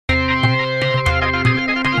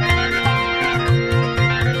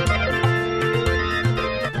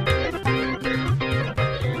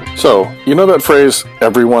So, you know that phrase,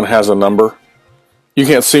 everyone has a number? You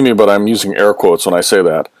can't see me, but I'm using air quotes when I say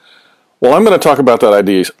that. Well, I'm going to talk about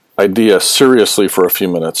that idea seriously for a few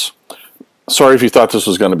minutes. Sorry if you thought this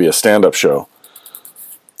was going to be a stand-up show.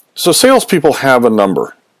 So salespeople have a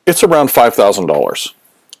number. It's around $5,000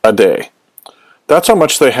 a day. That's how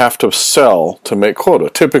much they have to sell to make quota.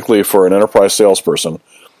 Typically for an enterprise salesperson,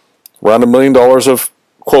 around $1 million of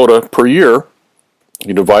quota per year.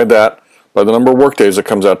 You divide that by the number of workdays, it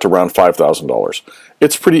comes out to around $5,000.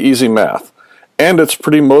 It's pretty easy math, and it's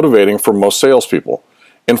pretty motivating for most salespeople.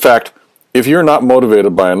 In fact, if you're not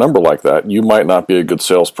motivated by a number like that, you might not be a good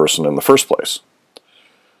salesperson in the first place.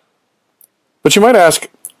 But you might ask,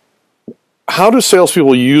 how do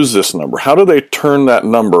salespeople use this number? How do they turn that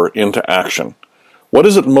number into action? What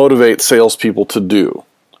does it motivate salespeople to do?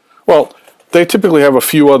 Well, they typically have a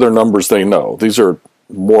few other numbers they know. These are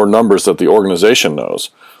more numbers that the organization knows.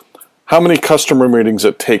 How many customer meetings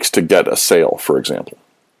it takes to get a sale, for example.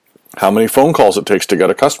 How many phone calls it takes to get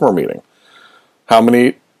a customer meeting. How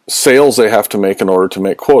many sales they have to make in order to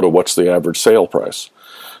make quota. What's the average sale price?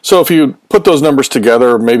 So if you put those numbers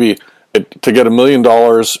together, maybe to get $1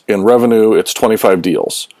 million in revenue, it's 25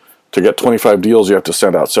 deals. To get 25 deals, you have to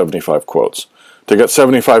send out 75 quotes. To get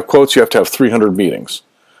 75 quotes, you have to have 300 meetings.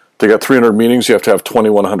 To get 300 meetings, you have to have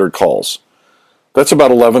 2,100 calls. That's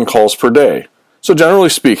about 11 calls per day. So generally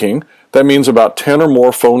speaking, that means about 10 or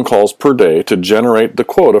more phone calls per day to generate the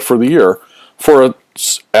quota for the year for an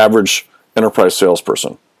average enterprise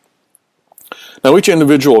salesperson. Now, each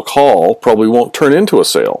individual call probably won't turn into a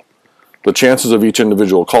sale. The chances of each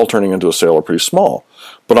individual call turning into a sale are pretty small.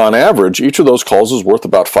 But on average, each of those calls is worth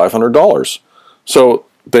about $500. So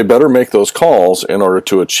they better make those calls in order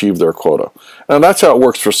to achieve their quota. And that's how it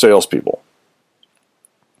works for salespeople.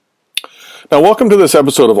 Now, welcome to this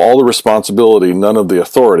episode of All the Responsibility, None of the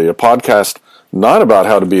Authority, a podcast not about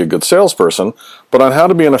how to be a good salesperson, but on how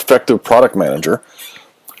to be an effective product manager.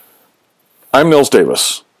 I'm Nils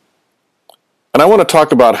Davis, and I want to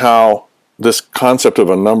talk about how this concept of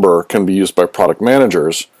a number can be used by product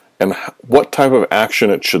managers and what type of action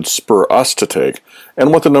it should spur us to take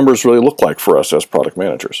and what the numbers really look like for us as product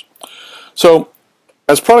managers. So,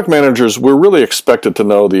 as product managers, we're really expected to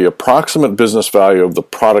know the approximate business value of the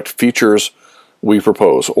product features we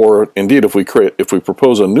propose, or indeed, if we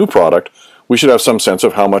propose a new product, we should have some sense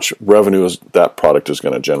of how much revenue that product is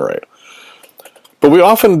going to generate. But we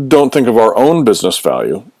often don't think of our own business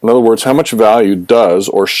value. In other words, how much value does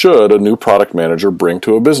or should a new product manager bring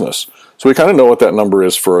to a business? So we kind of know what that number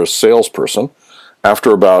is for a salesperson.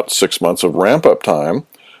 After about 6 months of ramp-up time,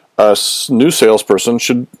 a new salesperson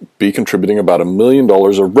should be contributing about $1 million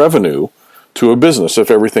of revenue to a business if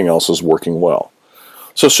everything else is working well.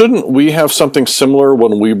 So shouldn't we have something similar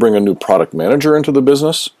when we bring a new product manager into the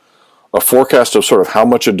business? A forecast of sort of how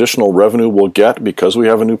much additional revenue we'll get because we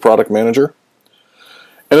have a new product manager?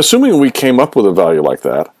 And assuming we came up with a value like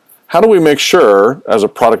that, how do we make sure as a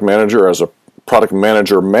product manager,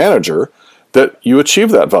 that you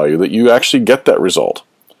achieve that value, that you actually get that result?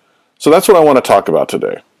 So that's what I want to talk about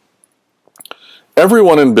today.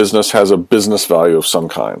 Everyone in business has a business value of some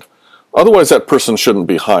kind. Otherwise, that person shouldn't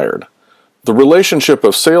be hired. The relationship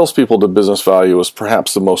of salespeople to business value is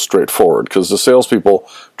perhaps the most straightforward because the salespeople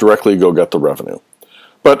directly go get the revenue.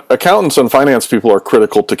 But accountants and finance people are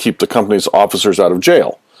critical to keep the company's officers out of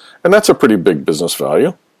jail, and that's a pretty big business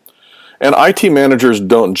value. And IT managers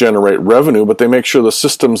don't generate revenue, but they make sure the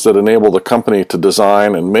systems that enable the company to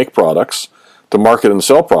design and make products, to market and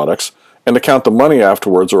sell products, and to count the money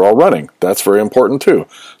afterwards are all running. That's very important too.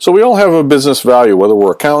 So we all have a business value, whether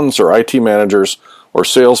we're accountants or IT managers or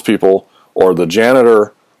salespeople or the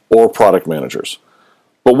janitor or product managers.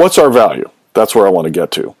 But what's our value? That's where I want to get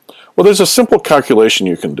to. Well, there's a simple calculation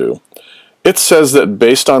you can do. It says that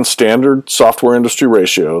based on standard software industry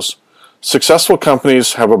ratios, successful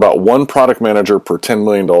companies have about one product manager per $10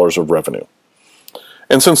 million of revenue.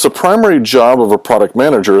 And since the primary job of a product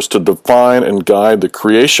manager is to define and guide the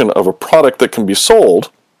creation of a product that can be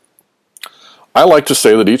sold, I like to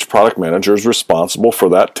say that each product manager is responsible for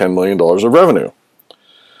that $10 million of revenue.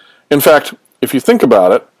 In fact, if you think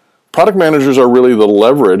about it, product managers are really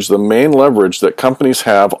the main leverage that companies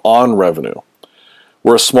have on revenue.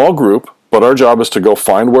 We're a small group, but our job is to go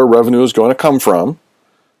find where revenue is going to come from,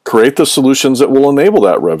 create the solutions that will enable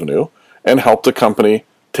that revenue, and help the company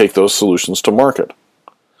take those solutions to market.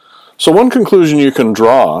 So one conclusion you can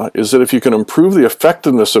draw is that if you can improve the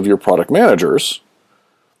effectiveness of your product managers,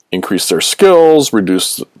 increase their skills,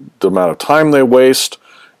 reduce the amount of time they waste,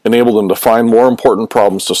 enable them to find more important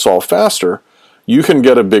problems to solve faster, you can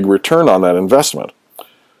get a big return on that investment.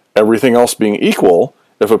 Everything else being equal,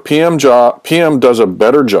 If a PM does a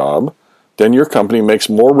better job, then your company makes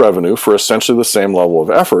more revenue for essentially the same level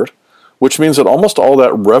of effort, which means that almost all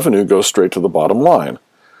that revenue goes straight to the bottom line.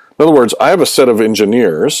 In other words, I have a set of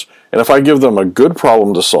engineers, and if I give them a good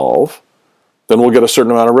problem to solve, then we'll get a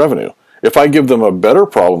certain amount of revenue. If I give them a better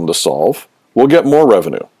problem to solve, we'll get more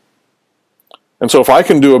revenue. And so if I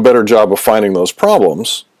can do a better job of finding those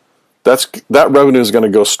problems, that revenue is going to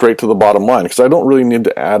go straight to the bottom line because I don't really need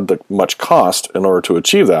to add much cost in order to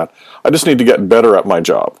achieve that. I just need to get better at my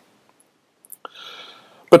job.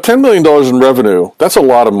 But $10 million in revenue, that's a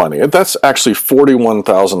lot of money. That's actually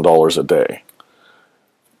 $41,000 a day.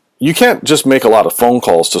 You can't just make a lot of phone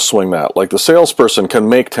calls to swing that. Like the salesperson can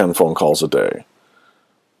make 10 phone calls a day.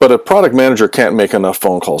 But a product manager can't make enough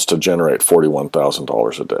phone calls to generate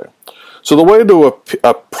 $41,000 a day. So the way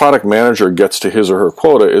a product manager gets to his or her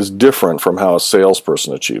quota is different from how a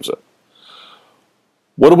salesperson achieves it.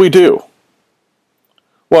 What do we do?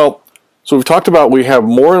 Well, so we've talked about we have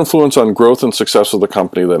more influence on growth and success of the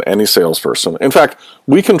company than any salesperson. In fact,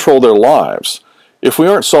 we control their lives. If we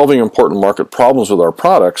aren't solving important market problems with our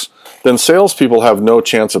products, then salespeople have no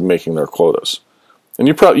chance of making their quotas. And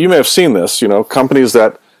you may have seen this, companies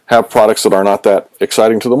that have products that are not that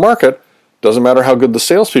exciting to the market, doesn't matter how good the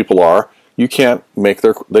salespeople are, they can't make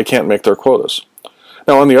their quotas.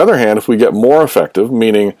 Now, on the other hand, if we get more effective,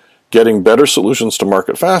 meaning getting better solutions to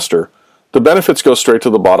market faster, the benefits go straight to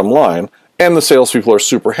the bottom line, and the salespeople are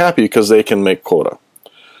super happy because they can make quota.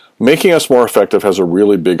 Making us more effective has a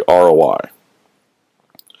really big ROI.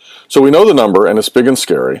 So we know the number, and it's big and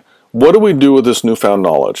scary. What do we do with this newfound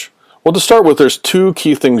knowledge? Well, to start with, there's two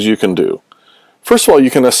key things you can do. First of all, you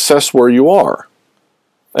can assess where you are.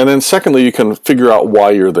 And then secondly, you can figure out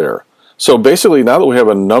why you're there. So basically, now that we have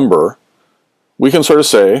a number, we can sort of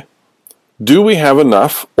say, do we have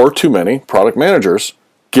enough or too many product managers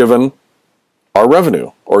given our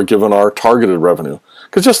revenue or given our targeted revenue?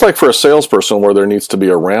 Because just like for a salesperson where there needs to be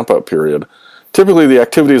a ramp-up period, typically the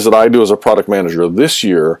activities that I do as a product manager this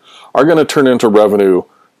year are going to turn into revenue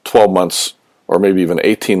 12 months or maybe even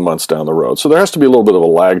 18 months down the road. So there has to be a little bit of a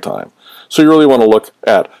lag time. So you really want to look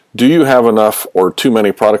at, do you have enough or too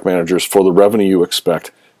many product managers for the revenue you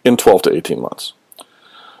expect in 12 to 18 months?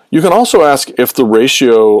 You can also ask if the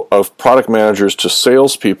ratio of product managers to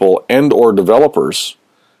salespeople and or developers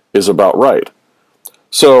is about right.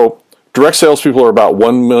 So direct salespeople are about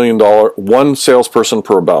one salesperson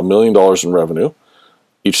per about $1 million in revenue.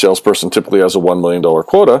 Each salesperson typically has a $1 million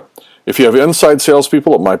quota. If you have inside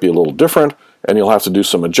salespeople, it might be a little different, and you'll have to do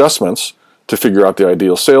some adjustments to figure out the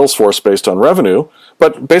ideal sales force based on revenue.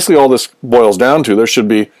 But basically all this boils down to there should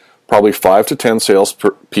be probably 5 to 10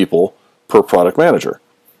 salespeople per product manager.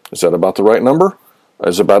 Is that about the right number?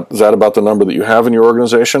 Is that about the number that you have in your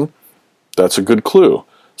organization? That's a good clue.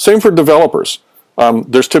 Same for developers.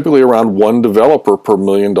 There's typically around one developer per $1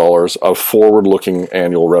 million of forward-looking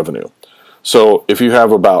annual revenue. So if you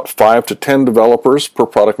have about 5 to 10 developers per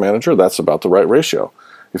product manager, that's about the right ratio.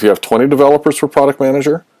 If you have 20 developers per product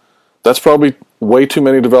manager, that's probably way too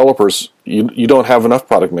many developers. You don't have enough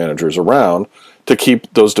product managers around to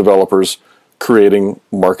keep those developers creating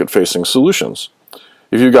market-facing solutions.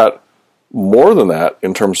 If you've got more than that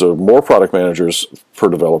in terms of more product managers per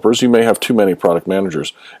developers, you may have too many product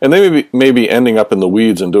managers. And they may be ending up in the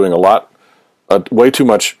weeds and doing way too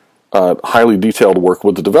much highly detailed work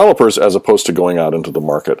with the developers as opposed to going out into the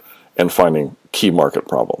market and finding key market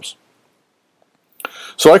problems.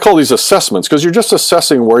 So I call these assessments because you're just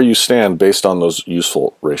assessing where you stand based on those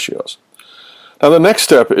useful ratios. Now the next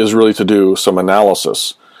step is really to do some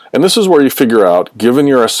analysis. And this is where you figure out, given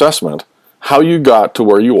your assessment, how you got to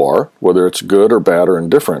where you are, whether it's good or bad or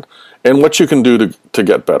indifferent, and what you can do to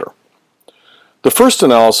get better. The first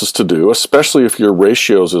analysis to do, especially if your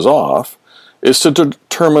ratios is off, is to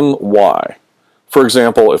determine why. For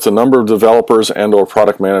example, if the number of developers and or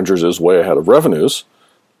product managers is way ahead of revenues,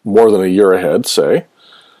 more than a year ahead, say,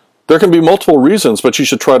 there can be multiple reasons, but you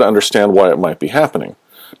should try to understand why it might be happening.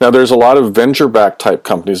 Now, there's a lot of venture-backed type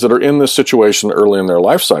companies that are in this situation early in their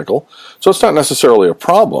life cycle, so it's not necessarily a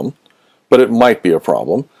problem, but it might be a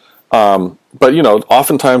problem. But,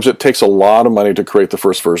 oftentimes it takes a lot of money to create the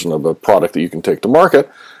first version of a product that you can take to market,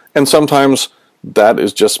 and sometimes that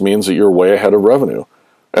just means that you're way ahead of revenue.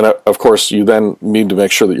 And, of course, you then need to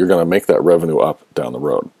make sure that you're going to make that revenue up down the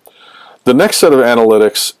road. The next set of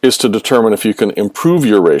analytics is to determine if you can improve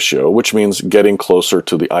your ratio, which means getting closer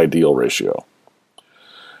to the ideal ratio.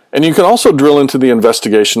 And you can also drill into the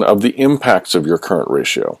investigation of the impacts of your current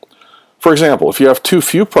ratio. For example, if you have too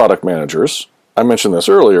few product managers, I mentioned this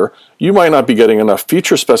earlier, you might not be getting enough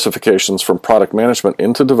feature specifications from product management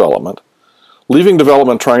into development, leaving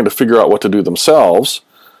development trying to figure out what to do themselves,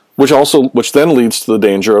 which then leads to the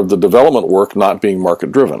danger of the development work not being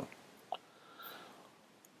market driven.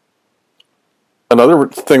 Another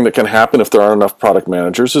thing that can happen if there aren't enough product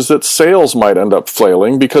managers is that sales might end up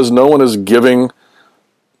flailing because no one is giving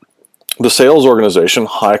the sales organization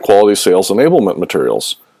high quality sales enablement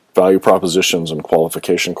materials, value propositions and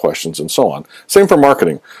qualification questions and so on. Same for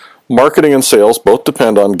marketing. Marketing and sales both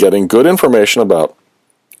depend on getting good information about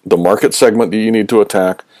the market segment that you need to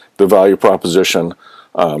attack, the value proposition,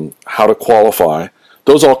 how to qualify.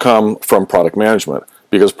 Those all come from product management,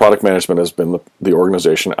 because product management has been the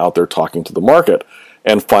organization out there talking to the market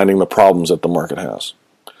and finding the problems that the market has.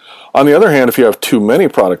 On the other hand, if you have too many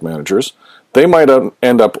product managers, they might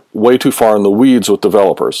end up way too far in the weeds with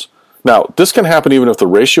developers. Now, this can happen even if the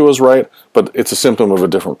ratio is right, but it's a symptom of a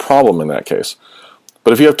different problem in that case.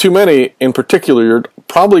 But if you have too many, in particular, you're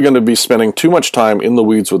probably going to be spending too much time in the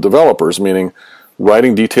weeds with developers, meaning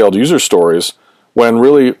writing detailed user stories, when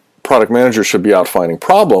really product managers should be out finding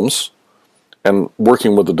problems and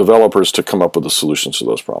working with the developers to come up with the solutions to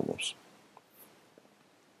those problems.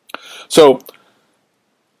 So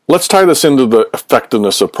let's tie this into the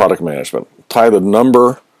effectiveness of product management. Tie the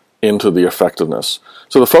number into the effectiveness.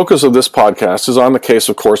 So the focus of this podcast is on the case,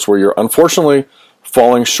 of course, where you're unfortunately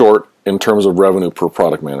falling short in terms of revenue per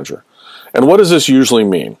product manager. And what does this usually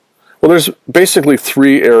mean? Well, there's basically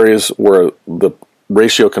three areas where the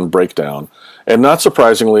ratio can break down. And not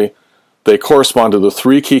surprisingly, they correspond to the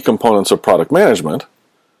three key components of product management: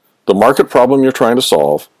 the market problem you're trying to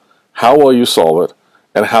solve, how well you solve it,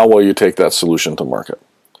 and how well you take that solution to market.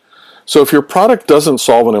 So if your product doesn't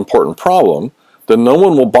solve an important problem, then no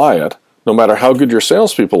one will buy it, no matter how good your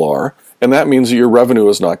salespeople are, and that means that your revenue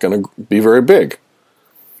is not going to be very big.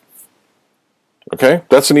 Okay?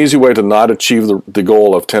 That's an easy way to not achieve the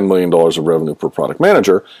goal of $10 million of revenue per product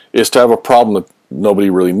manager, is to have a problem that nobody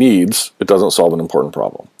really needs. It doesn't solve an important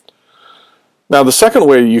problem. Now, the second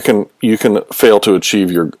way you can fail to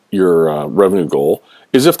achieve your revenue goal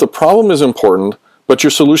is if the problem is important, but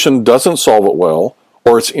your solution doesn't solve it well,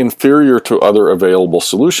 or it's inferior to other available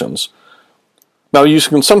solutions. Now, you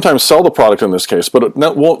can sometimes sell the product in this case, but it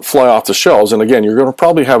won't fly off the shelves, and again, you're going to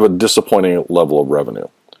probably have a disappointing level of revenue.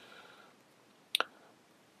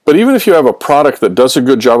 But even if you have a product that does a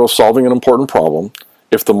good job of solving an important problem,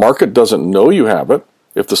 if the market doesn't know you have it,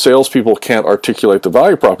 if the salespeople can't articulate the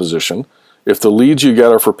value proposition, if the leads you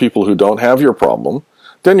get are for people who don't have your problem,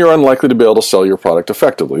 then you're unlikely to be able to sell your product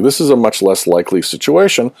effectively. This is a much less likely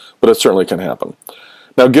situation, but it certainly can happen.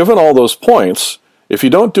 Now, given all those points, if you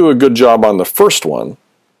don't do a good job on the first one,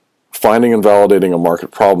 finding and validating a market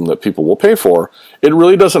problem that people will pay for, it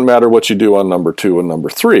really doesn't matter what you do on number 2 and number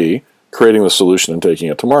 3, creating the solution and taking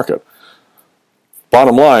it to market.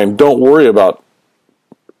 Bottom line, don't worry about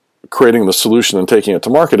creating the solution and taking it to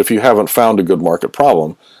market if you haven't found a good market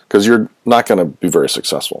problem, because you're not going to be very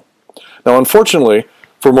successful. Now, unfortunately,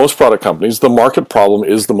 for most product companies, the market problem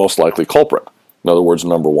is the most likely culprit. In other words,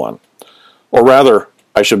 number 1. Or rather,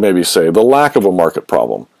 I should maybe say the lack of a market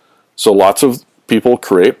problem. So lots of people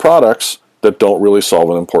create products that don't really solve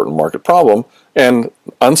an important market problem, and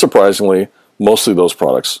unsurprisingly, mostly those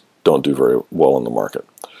products don't do very well in the market.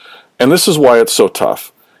 And this is why it's so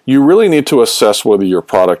tough. You really need to assess whether your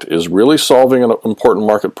product is really solving an important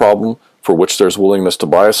market problem for which there's willingness to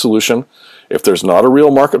buy a solution. If there's not a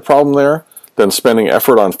real market problem there, then spending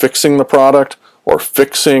effort on fixing the product or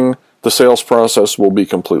fixing the sales process will be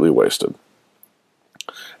completely wasted.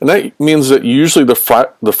 And that means that usually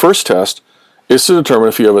the first test is to determine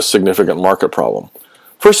if you have a significant market problem.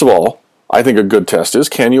 First of all, I think a good test is,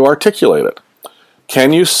 can you articulate it?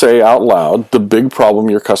 Can you say out loud the big problem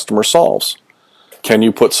your customer solves? Can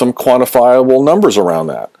you put some quantifiable numbers around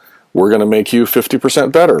that? We're going to make you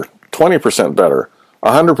 50% better, 20% better,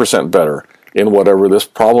 100% better in whatever this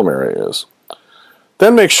problem area is.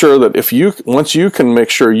 Then make sure that once you can make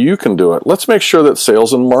sure you can do it, let's make sure that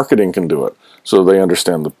sales and marketing can do it. So they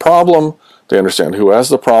understand the problem, they understand who has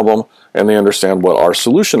the problem, and they understand what our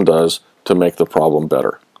solution does to make the problem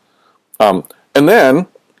better. And then,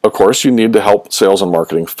 of course, you need to help sales and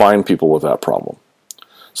marketing find people with that problem.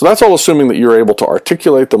 So that's all assuming that you're able to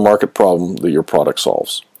articulate the market problem that your product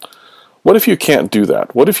solves. What if you can't do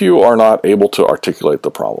that? What if you are not able to articulate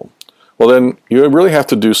the problem? Well, then you really have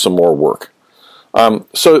to do some more work.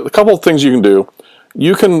 So a couple of things you can do.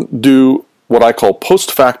 You can do what I call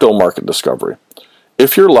post-facto market discovery.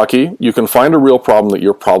 If you're lucky, you can find a real problem that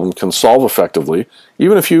your problem can solve effectively,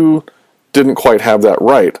 even if you didn't quite have that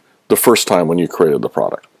right the first time when you created the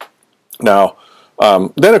product. Now,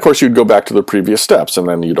 then of course you'd go back to the previous steps, and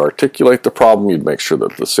then you'd articulate the problem, you'd make sure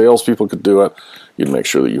that the salespeople could do it, you'd make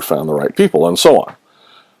sure that you found the right people, and so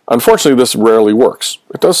Unfortunately, this rarely works.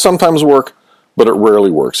 It does sometimes work, but it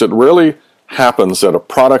rarely works. It rarely happens that a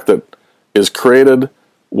product that is created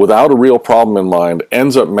without a real problem in mind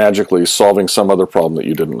ends up magically solving some other problem that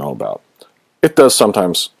you didn't know about. It does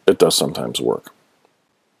sometimes work.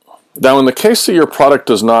 Now, in the case that your product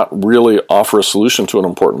does not really offer a solution to an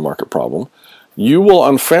important market problem, you will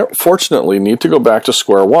unfortunately need to go back to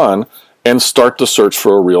square one and start to search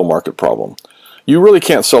for a real market problem. You really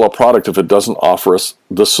can't sell a product if it doesn't offer us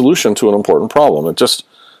the solution to an important problem.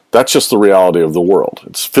 That's just the reality of the world.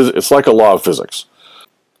 It's like a law of physics.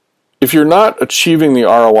 If you're not achieving the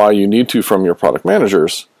ROI you need to from your product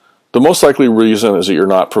managers, the most likely reason is that you're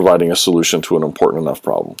not providing a solution to an important enough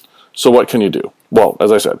problem. So what can you do? Well,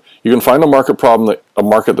 as I said, you can find a market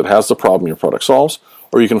that has the problem your product solves,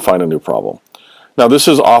 or you can find a new problem. Now, this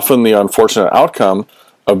is often the unfortunate outcome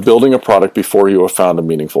of building a product before you have found a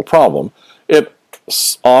meaningful problem. It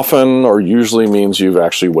often or usually means you've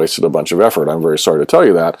actually wasted a bunch of effort. I'm very sorry to tell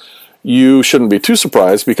you that. You shouldn't be too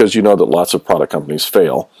surprised because you know that lots of product companies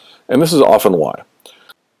fail, and this is often why.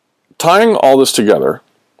 Tying all this together,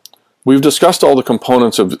 we've discussed all the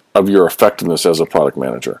components of your effectiveness as a product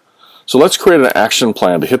manager. So let's create an action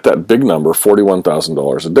plan to hit that big number,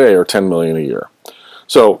 $41,000 a day or $10 million a year.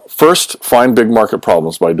 So first, find big market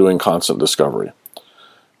problems by doing constant discovery.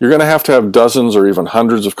 You're going to have dozens or even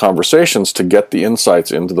hundreds of conversations to get the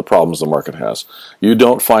insights into the problems the market has. You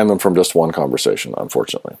don't find them from just one conversation,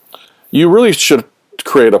 unfortunately. You really should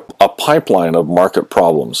create a pipeline of market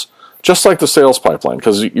problems, just like the sales pipeline,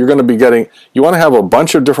 because you want to have a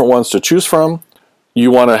bunch of different ones to choose from. You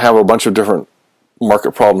want to have a bunch of different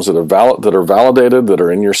market problems that are validated, that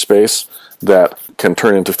are in your space, that can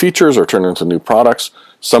turn into features or turn into new products.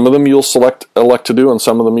 Some of them you'll elect to do, and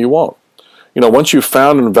some of them you won't. Once you've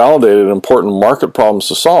found and validated important market problems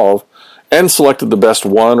to solve and selected the best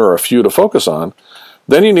one or a few to focus on,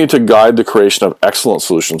 then you need to guide the creation of excellent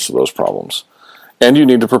solutions to those problems. And you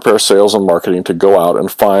need to prepare sales and marketing to go out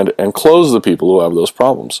and find and close the people who have those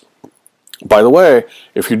problems. By the way,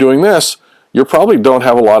 if you're doing this, you probably don't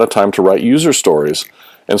have a lot of time to write user stories,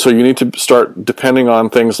 and so you need to start depending on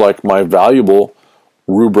things like my valuable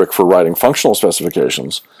rubric for writing functional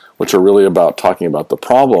specifications, which are really about talking about the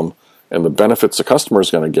problem and the benefits the customer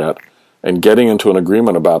is going to get, and getting into an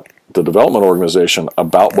agreement about the development organization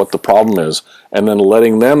about what the problem is, and then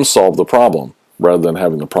letting them solve the problem rather than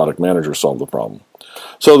having the product manager solve the problem.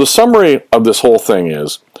 So the summary of this whole thing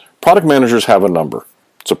is product managers have a number.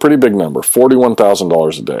 It's a pretty big number,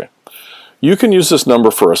 $41,000 a day. You can use this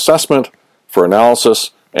number for assessment, for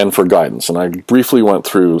analysis, and for guidance, and I briefly went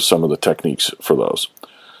through some of the techniques for those.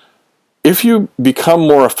 If you become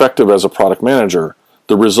more effective as a product manager,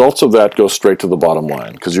 the results of that go straight to the bottom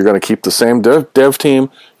line, because you're going to keep the same dev team,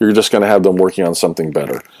 you're just going to have them working on something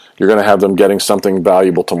better. You're going to have them getting something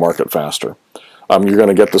valuable to market faster. You're going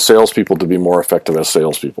to get the salespeople to be more effective as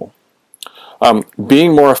salespeople.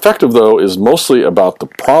 Being more effective, though, is mostly about the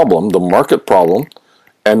problem, the market problem,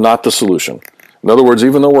 and not the solution. In other words,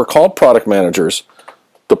 even though we're called product managers,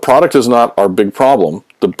 the product is not our big problem.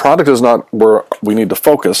 The product is not where we need to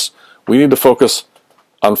focus. We need to focus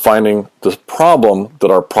on finding the problem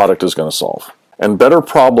that our product is going to solve. And better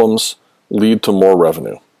problems lead to more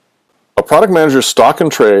revenue. A product manager's stock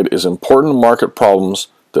and trade is important market problems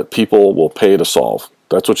that people will pay to solve.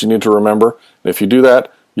 That's what you need to remember. And if you do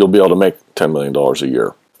that, you'll be able to make $10 million a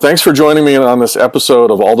year. Thanks for joining me on this episode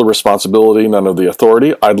of All the Responsibility, None of the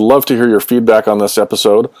Authority. I'd love to hear your feedback on this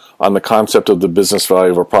episode, on the concept of the business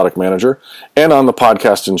value of a product manager, and on the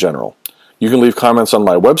podcast in general. You can leave comments on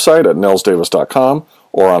my website at nilsdavis.com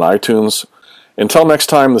or on iTunes. Until next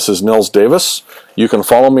time, this is Nils Davis. You can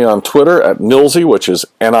follow me on Twitter at Nilsie, which is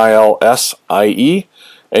Nilsie,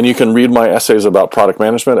 and you can read my essays about product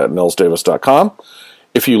management at nilsdavis.com.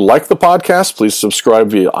 If you like the podcast, please subscribe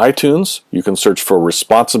via iTunes. You can search for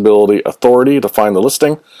Responsibility Authority to find the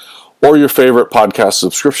listing, or your favorite podcast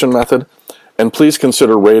subscription method. And please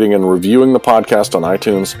consider rating and reviewing the podcast on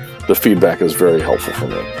iTunes. The feedback is very helpful for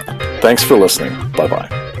me. Thanks for listening.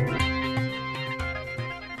 Bye-bye.